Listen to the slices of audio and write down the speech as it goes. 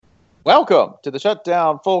Welcome to the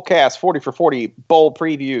Shutdown Full Cast 40 for 40 Bowl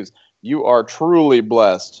Previews. You are truly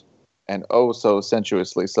blessed, and oh so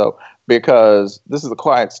sensuously so, because this is the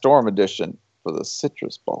Quiet Storm edition for the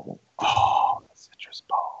Citrus Bowl. Oh, the Citrus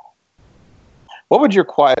Bowl. What would your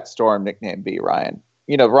Quiet Storm nickname be, Ryan?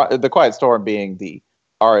 You know, the Quiet Storm being the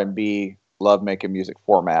R&B love-making music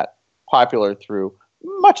format, popular through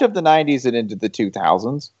much of the 90s and into the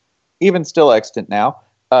 2000s, even still extant now.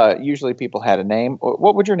 Usually people had a name.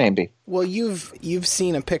 What would your name be? Well, you've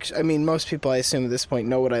seen a picture. I mean, most people, I assume, at this point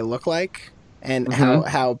know what I look like and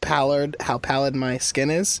how pallid my skin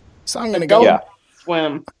is. So I'm gonna go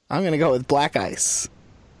swim. I'm gonna go with black ice.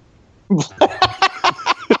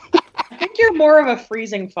 I think you're more of a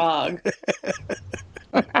freezing fog.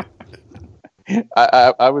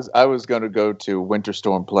 I was going to go to Winter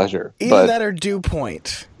Storm Pleasure. Either that or Dew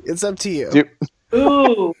Point. It's up to you.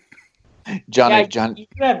 Ooh. John, you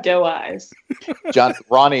have doe eyes.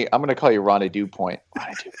 Ronnie, I'm going to call you Ronnie Dew Point.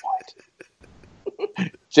 Ronnie Dew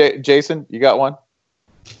Point. Jason, you got one?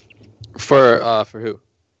 For who?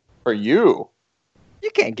 For you.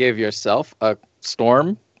 You can't give yourself a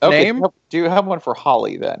storm name. Do you have one for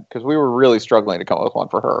Holly then? Because we were really struggling to come up with one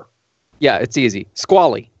for her. Yeah, it's easy.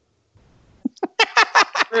 Squally.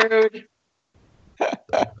 Rude.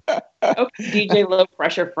 Okay, DJ Low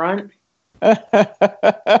Pressure Front. I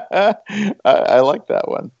like that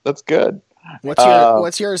one. That's good.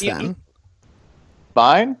 What's yours then?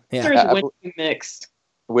 Mine? Yeah. Wintry Mixed.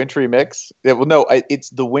 Wintry Mix? Yeah, well, no,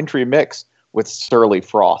 it's the Wintry Mix with Surly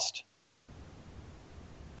Frost.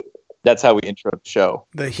 That's how we intro the show.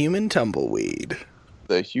 The Human Tumbleweed.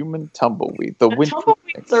 The Human Tumbleweed. The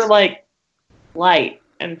tumbleweeds mix. Are like light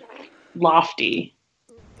and lofty.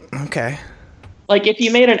 Okay. Like if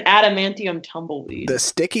you made an adamantium tumbleweed.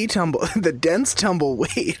 The dense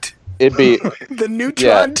tumbleweed. It'd be the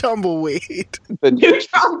neutron tumbleweed. The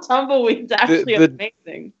neutron tumbleweed's actually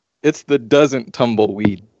amazing. It's the doesn't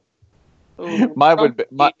tumbleweed. Ooh,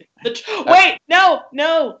 wait,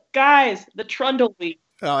 no, guys, the trundleweed.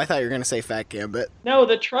 Oh, I thought you were gonna say Fat Gambit. No,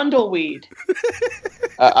 the trundleweed.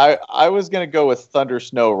 I was gonna go with Thunder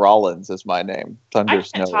Snow Rollins as my name. Thunder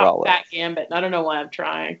Snow Rollins. Fat Gambit. I don't know why I'm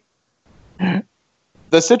trying.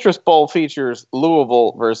 The Citrus Bowl features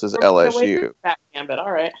Louisville versus LSU. Fat Gambit,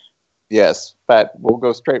 all right. Yes, We'll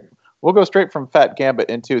go straight from Fat Gambit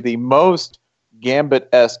into the most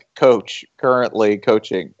Gambit-esque coach currently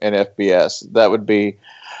coaching in FBS. That would be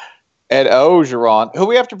Ed Orgeron, who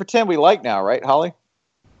we have to pretend we like now, right, Holly?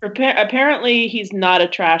 Apparently, he's not a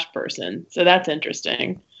trash person, so that's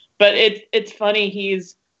interesting. But it's funny.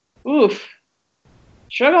 He's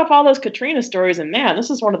shrug off all those Katrina stories, and man, this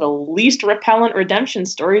is one of the least repellent redemption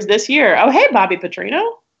stories this year. Oh, hey, Bobby Petrino.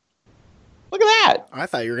 Look at that. I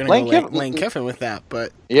thought you were going to go Lane Kiffin with that,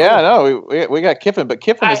 but... Yeah, no, we got Kiffin, but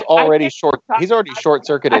Kiffin is already short. He's already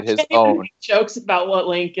short-circuited his own. Jokes about what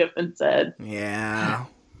Lane Kiffin said. Yeah.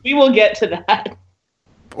 We will get to that.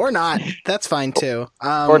 Or not. That's fine, too.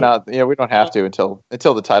 Or not. Yeah, we don't have to until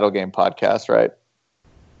the title game podcast, right?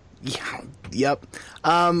 Yeah. Yep.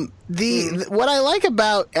 What I like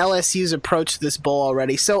about LSU's approach to this bowl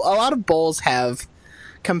already, so a lot of bowls have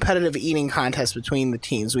competitive eating contests between the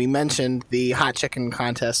teams. We mentioned the hot chicken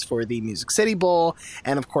contest for the Music City Bowl,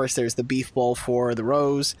 and of course there's the beef bowl for the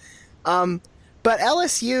Rose. But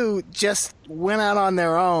LSU just went out on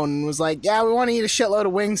their own and was like, yeah, we want to eat a shitload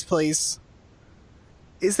of wings, please.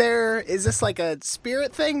 Is this like a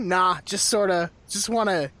spirit thing? Nah, just want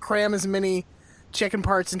to cram as many chicken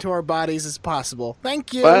parts into our bodies as possible.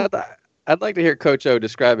 Thank you. But I'd like to hear Coach O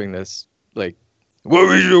describing this. Like, well,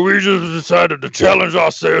 we just decided to challenge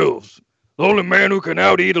ourselves. The only man who can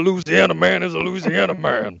out-eat a Louisiana man is a Louisiana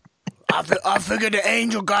man. I figured the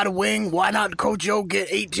Angel got a wing. Why not Coach O get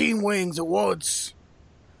 18 wings at once?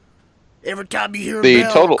 Every time you hear a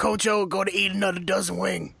bell, Coach O go to eat another dozen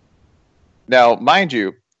wing. Now, mind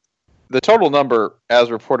you, the total number,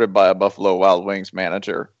 as reported by a Buffalo Wild Wings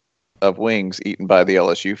manager, of wings eaten by the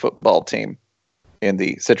LSU football team in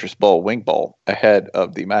the Citrus Bowl Wing Bowl ahead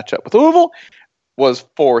of the matchup with Louisville was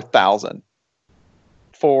 4,000.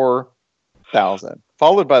 4,000.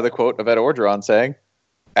 Followed by the quote of Ed Orgeron saying,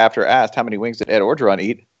 after asked how many wings did Ed Orgeron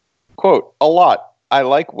eat, quote, a lot. I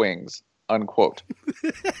like wings, unquote.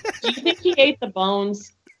 Do you think he ate the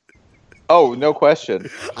bones? Oh, no question.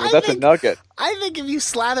 That's a nugget. I think if you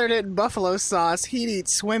slathered it in buffalo sauce, he'd eat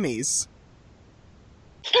swimmies.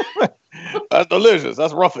 That's delicious.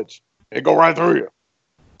 That's roughage. It go right through you.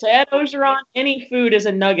 To Ed Orgeron, any food is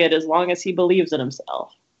a nugget as long as he believes in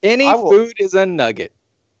himself. Any food is a nugget.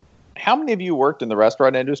 How many of you worked in the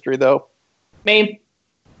restaurant industry, though? Me.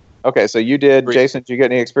 Okay, so you did. Jason, did you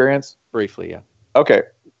get any experience? Briefly, yeah. Okay.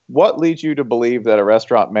 what leads you to believe that a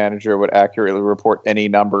restaurant manager would accurately report any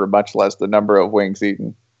number, much less the number of wings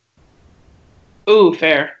eaten? Ooh,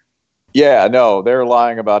 fair. Yeah, no, they're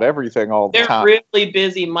lying about everything all the They're time. really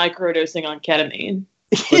busy microdosing on ketamine.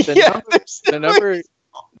 But the, Yeah,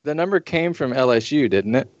 the number came from LSU,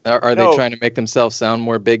 didn't it? Are No. they trying to make themselves sound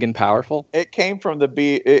more big and powerful? It came from the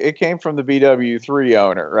BW3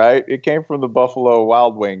 owner, right? It came from the Buffalo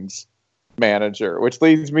Wild Wings manager, which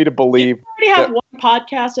leads me to believe We already have one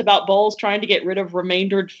podcast about bowls trying to get rid of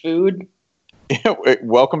remaindered food.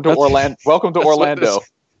 welcome to That's- Orlando. Welcome to that's what Orlando.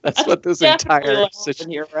 That's what this Definitely entire what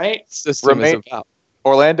happened here, right? system is about.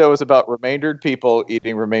 Orlando is about remaindered people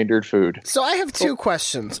eating remaindered food. So I have two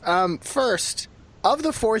questions. First, of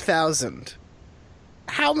the 4,000,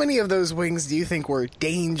 how many of those wings do you think were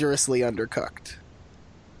dangerously undercooked?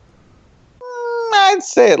 I'd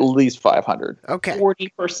say at least 500. Okay.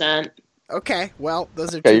 40%. Okay. Well,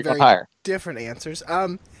 those are Okay, two you're going very higher. different answers.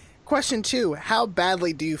 Question 2, how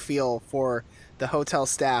badly do you feel for the hotel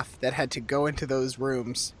staff that had to go into those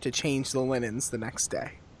rooms to change the linens the next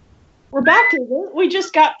day? We're back to this. We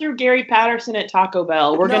just got through Gary Patterson at Taco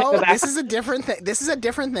Bell. We're going to go back this is a different thing. This is a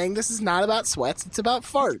different thing. This is not about sweats. It's about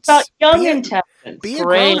farts. about young Be a- intelligence. be a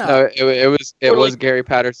Great. grown-up. No, it was Totally. Gary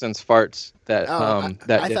Patterson's farts that I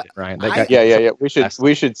did thought- it, Ryan. Yeah.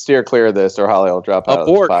 We should steer clear of this, or Holly will drop out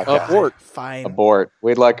Abort, of this podcast. abort. Fine. Abort.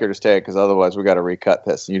 We'd like her to stay because otherwise we got to recut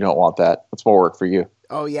this. You don't want that. It's more work for you.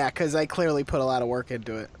 Oh, yeah, because I clearly put a lot of work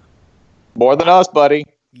into it. More than us, buddy.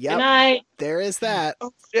 Good Yep, night. there is that.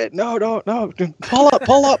 Oh shit! No! Pull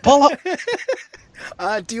up!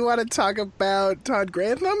 Do you want to talk about Todd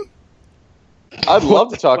Grantham? I'd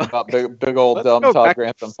love to talk about big old Let's dumb go Todd back to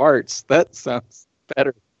Grantham. farts. That sounds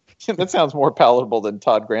better. That sounds more palatable than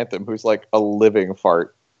Todd Grantham, who's like a living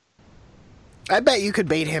fart. I bet you could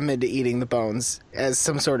bait him into eating the bones as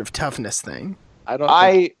some sort of toughness thing. I don't.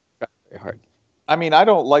 Think it's very hard. I mean, I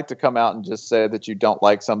don't like to come out and just say that you don't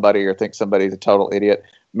like somebody or think somebody's a total idiot.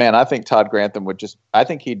 Man, I think Todd Grantham I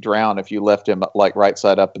think he'd drown if you left him like right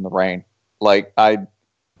side up in the rain. Like I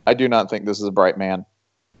do not think this is a bright man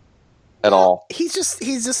at all. He's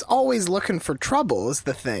just always looking for trouble is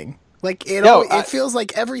the thing. Like it feels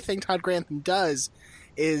like everything Todd Grantham does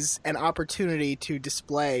is an opportunity to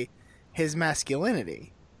display his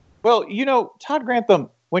masculinity. Well, Todd Grantham,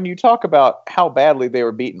 when you talk about how badly they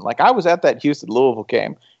were beaten, like I was at that Houston-Louisville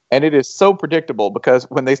game, and it is so predictable because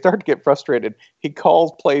when they start to get frustrated, he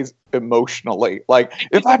calls plays emotionally. Like,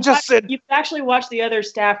 if I just said... You've actually watched the other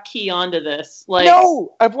staff key onto this. Like,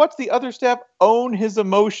 No! I've watched the other staff own his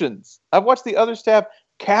emotions. I've watched the other staff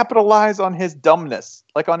capitalize on his dumbness,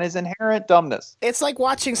 like on his inherent dumbness. It's like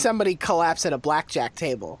watching somebody collapse at a blackjack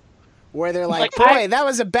table where they're like, Like, boy, that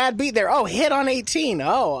was a bad beat there. Oh, hit on 18.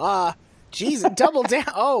 Oh, geez, double down.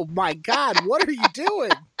 Oh, my God, what are you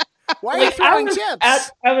doing? Why are you throwing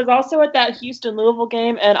chips? I was also at that Houston-Louisville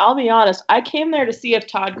game, and I'll be honest, I came there to see if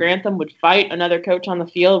Todd Grantham would fight another coach on the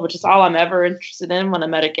field, which is all I'm ever interested in when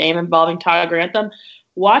I'm at a game involving Todd Grantham.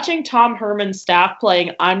 Watching Tom Herman's staff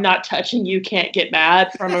playing I'm Not Touching You, Can't Get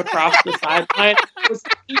Mad from across the sideline was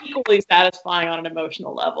equally satisfying on an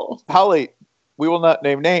emotional level. Holly, we will not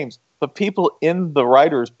name names, but people in the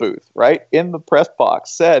writer's booth, right, in the press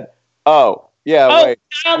box said, wait.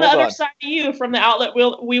 On the hold other on. side of you from the outlet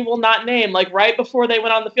we will not name, like right before they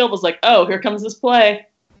went on the field, was like, oh, here comes this play.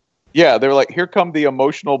 Yeah, they were like, here come the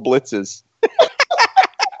emotional blitzes.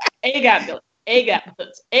 A-gap blitz, A-gap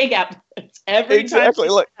blitz, A-gap blitz. Every Exactly,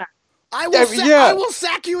 time. like- I will, yeah. I will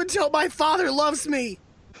sack you until my father loves me.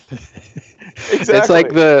 Exactly. It's like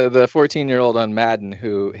the 14-year-old on Madden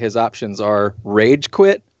who his options are rage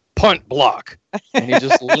quit, punt block, and he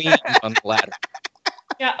just leans on the ladder.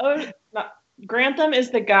 Yeah, Grantham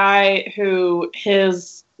is the guy who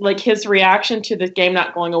his reaction to the game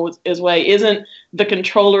not going his way isn't the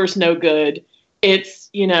controller's no good. It's,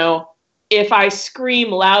 if I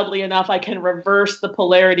scream loudly enough, I can reverse the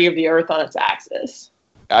polarity of the earth on its axis.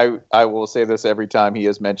 I will say this every time he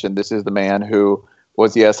is mentioned. This is the man who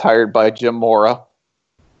was, hired by Jim Mora.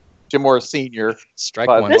 Jim Mora Sr. Strike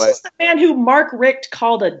By the one. This way. is the man who Mark Richt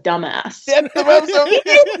called a dumbass. That's the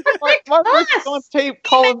episode. Mark Richt's on tape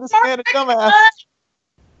calling this man a dumbass.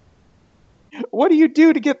 What do you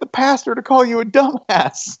do to get the pastor to call you a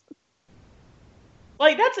dumbass?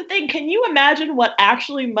 Like, that's the thing. Can you imagine what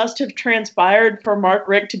actually must have transpired for Mark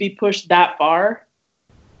Richt to be pushed that far?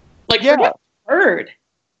 Like, Yeah. forget the word.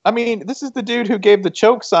 I mean, this is the dude who gave the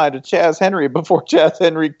choke sign to Chaz Henry before Chaz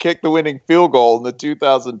Henry kicked the winning field goal in the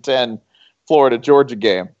 2010 Florida-Georgia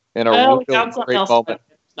game in a Oh, really found something great else moment.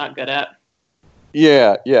 it's not good at.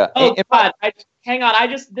 Yeah. Oh, And- God. I hang on.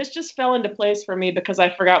 This just fell into place for me because I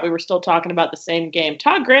forgot we were still talking about the same game.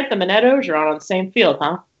 Todd Grantham and Ed Ogeron on the same field,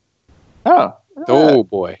 huh? Oh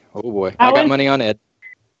boy. I got money on Ed.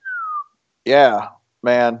 Yeah,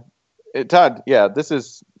 man. Todd, yeah, this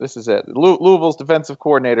is it. Louisville's defensive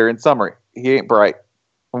coordinator, in summary, he ain't bright.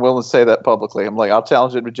 I'm willing to say that publicly. I'm like, I'll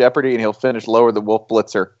challenge him to Jeopardy, and he'll finish lower than Wolf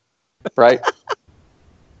Blitzer, right?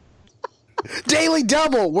 Daily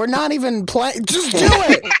double. We're not even playing. Just do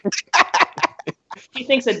it. He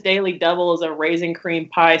thinks a daily double is a raisin cream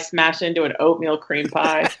pie smashed into an oatmeal cream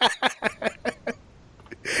pie.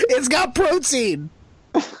 It's got protein.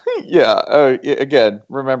 Yeah. Again,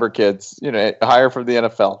 remember, kids. Hire from the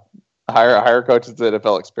NFL. Hire coaches with the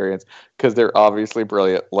NFL experience because they're obviously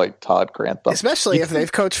brilliant, like Todd Grantham. Especially if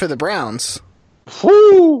they've coached for the Browns.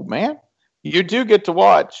 Whoo, man! You do get to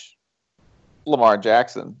watch Lamar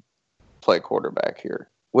Jackson play quarterback here,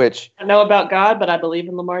 which I know about God, but I believe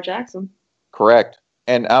in Lamar Jackson. Correct.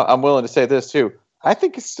 And I'm willing to say this too. I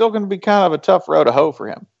think it's still going to be kind of a tough road to hoe for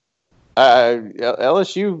him.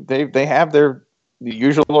 LSU, they have their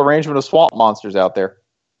usual arrangement of swamp monsters out there,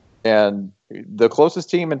 and the closest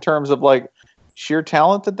team in terms of like sheer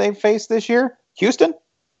talent that they've faced this year, Houston.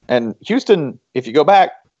 And Houston, if you go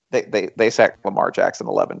back, they sacked Lamar Jackson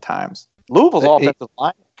 11 times. Louisville's offensive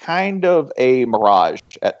line, kind of a mirage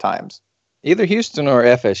at times. Either Houston or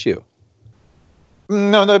FSU.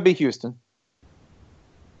 No, that'd be Houston.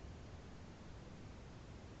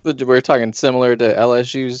 We're talking similar to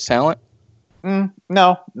LSU's talent?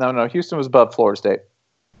 No. Houston was above Florida State.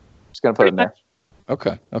 Just going to put it in there.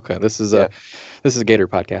 Okay. This is a Gator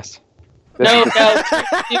podcast. No.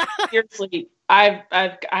 Seriously, I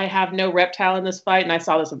have no reptile in this fight, and I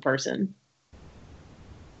saw this in person.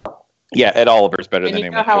 Yeah, Ed Oliver's better and than you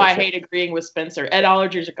anyone. know how I hate agreeing with Spencer. Ed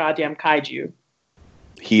Oliver's a goddamn kaiju.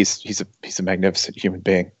 He's a magnificent human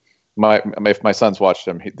being. If my sons watched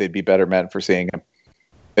him, they'd be better men for seeing him.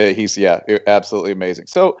 He's absolutely amazing.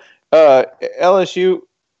 So LSU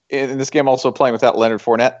in this game also playing without Leonard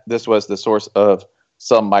Fournette. This was the source of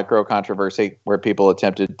some micro controversy where people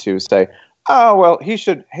attempted to say, "Oh well, he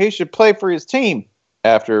should play for his team,"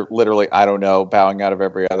 after literally bowing out of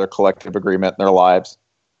every other collective agreement in their lives,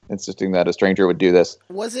 insisting that a stranger would do this.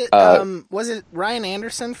 Was it Ryan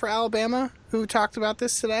Anderson for Alabama who talked about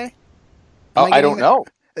this today? I don't know.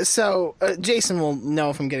 So Jason will know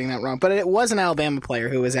if I'm getting that wrong, but it was an Alabama player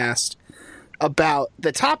who was asked about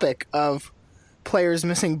the topic of players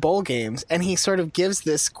missing bowl games, and he sort of gives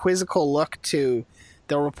this quizzical look to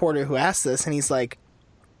the reporter who asked this, and he's like,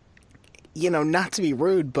 not to be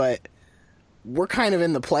rude, but we're kind of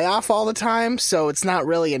in the playoff all the time, so it's not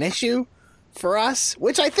really an issue for us,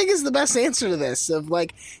 which I think is the best answer to this, of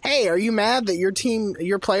like, hey, are you mad that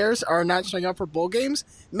your players are not showing up for bowl games?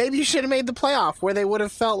 Maybe you should have made the playoff where they would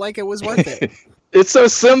have felt like it was worth it. It's so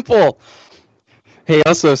simple. He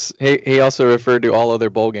also referred to all other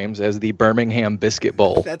bowl games as the Birmingham Biscuit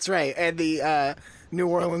Bowl. That's right, and the New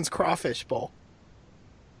Orleans Crawfish Bowl.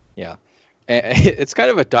 Yeah. It's kind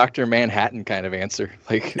of a Dr. Manhattan kind of answer.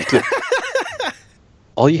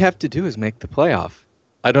 All you have to do is make the playoff.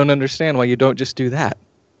 I don't understand why you don't just do that.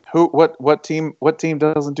 What team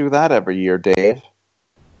doesn't do that every year, Dave?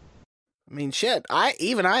 I mean, shit.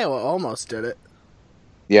 Iowa almost did it.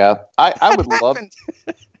 Yeah, I would love.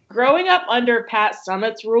 Growing up under Pat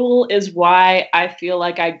Summitt's rule is why I feel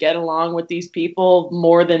like I get along with these people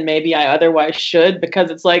more than maybe I otherwise should,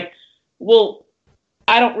 because it's like, well,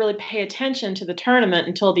 I don't really pay attention to the tournament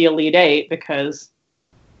until the Elite Eight because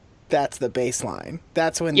that's the baseline.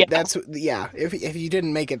 That's when if you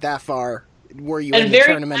didn't make it that far, were you in the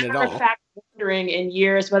tournament at all? And very fact wondering in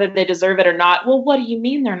years whether they deserve it or not. Well, what do you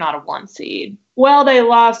mean they're not a 1 seed? Well, they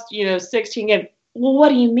lost, 16 games. Well, what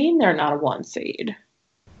do you mean they're not a 1 seed?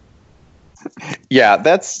 Yeah,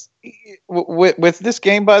 that's with this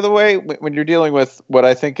game, by the way, when you're dealing with what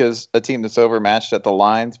I think is a team that's overmatched at the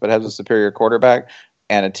lines but has a superior quarterback,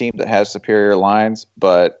 and a team that has superior lines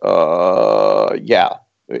but a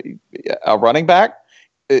running back,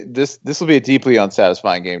 this will be a deeply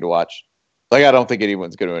unsatisfying game to watch. Like, I don't think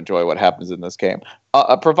anyone's going to enjoy what happens in this game,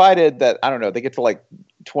 provided that, I don't know, they get to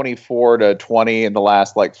 24-20 in the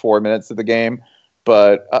last 4 minutes of the game.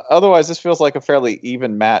 But otherwise, this feels like a fairly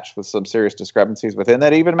even match with some serious discrepancies within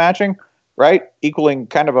that even matching, right? Equaling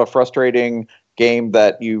kind of a frustrating game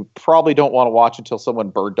that you probably don't want to watch until someone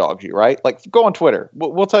bird dogs you, right? Go on Twitter.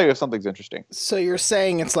 We'll tell you if something's interesting. So you're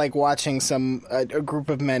saying it's like watching a group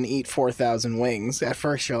of men eat 4,000 wings. At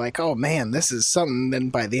first you're like, oh man, this is something.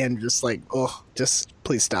 Then by the end, you're just like, oh, just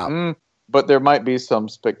please stop. But there might be some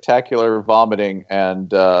spectacular vomiting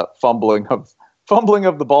and fumbling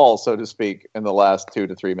of the ball, so to speak, in the last 2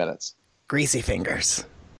 to 3 minutes. Greasy fingers.